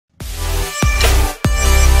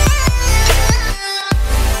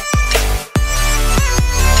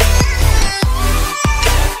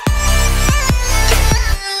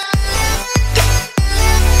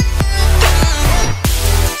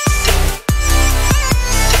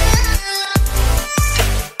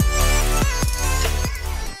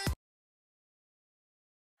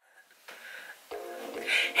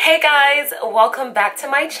guys, welcome back to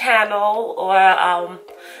my channel. Or I'm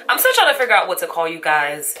still trying to figure out what to call you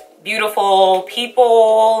guys. Beautiful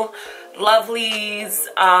people, lovelies.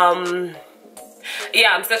 Yeah,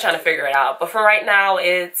 I'm still trying to figure it out, but for right now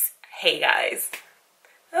it's hey guys.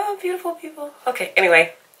 Oh, beautiful people. Okay,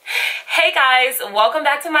 anyway, hey guys, welcome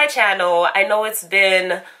back to my channel. I know it's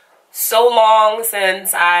been so long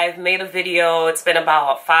since I've made a video. It's been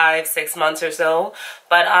about 5-6 months or so,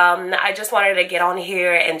 but I just wanted to get on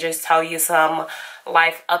here and just tell you some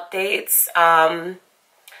life updates.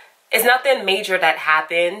 It's nothing major that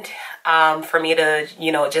happened for me to,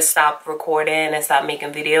 just stop recording and stop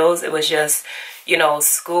making videos. It was just,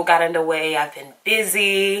 school got in the way. I've been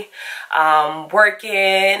busy,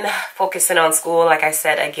 working, focusing on school, like I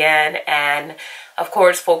said again, and of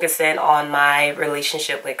course, focusing on my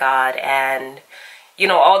relationship with God. And,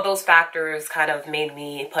 all those factors kind of made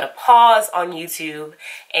me put a pause on YouTube.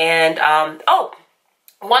 And,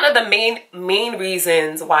 one of the main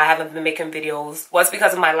reasons why I haven't been making videos was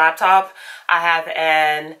because of my laptop. I have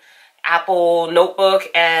an Apple notebook,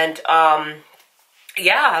 and,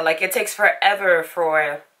 yeah, like it takes forever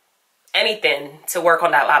for anything to work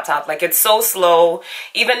on that laptop. Like, it's so slow.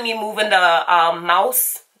 Even me moving the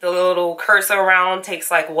mouse, the little cursor around, takes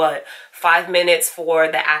like what, 5 minutes for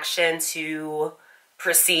the action to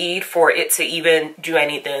proceed, for it to even do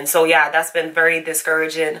anything. So yeah, that's been very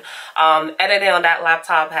discouraging. Editing on that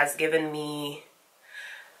laptop has given me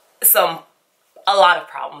a lot of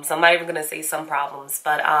problems. I'm not even gonna say some problems,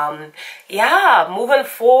 but yeah, moving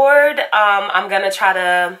forward, I'm gonna try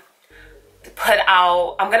to put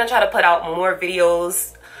out more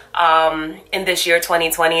videos in this year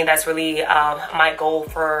 2020. That's really my goal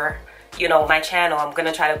for my channel. I'm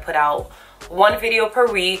gonna try to put out 1 video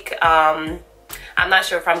per week. I'm not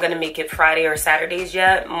sure if I'm gonna make it Friday or Saturdays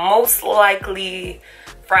yet. Most likely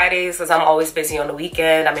Fridays, because I'm always busy on the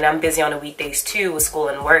weekend. I mean, I'm busy on the weekdays too with school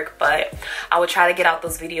and work, but I would try to get out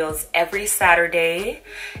those videos every Saturday.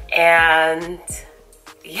 And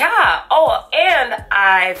yeah, oh, and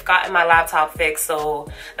I've gotten my laptop fixed, so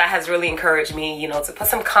that has really encouraged me, to put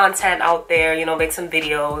some content out there, make some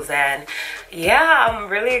videos. And yeah, I'm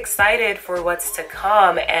really excited for what's to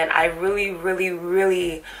come, and I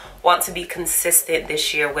really want to be consistent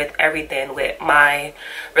this year with everything, with my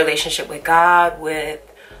relationship with God, with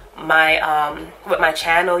my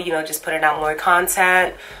channel, just putting out more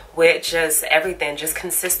content, with just everything. Just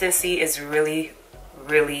consistency is really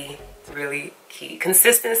key.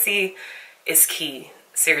 Consistency is key,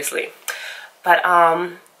 seriously. But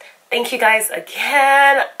thank you guys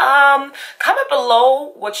again. Comment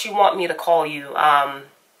below what you want me to call you.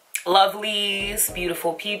 Lovelies,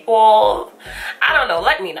 beautiful people, I don't know,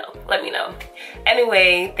 let me know.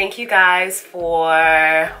 Anyway, thank you guys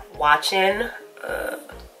for watching.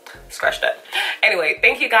 Scratch that. Anyway,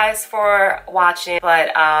 thank you guys for watching,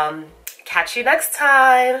 but catch you next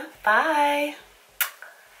time. Bye.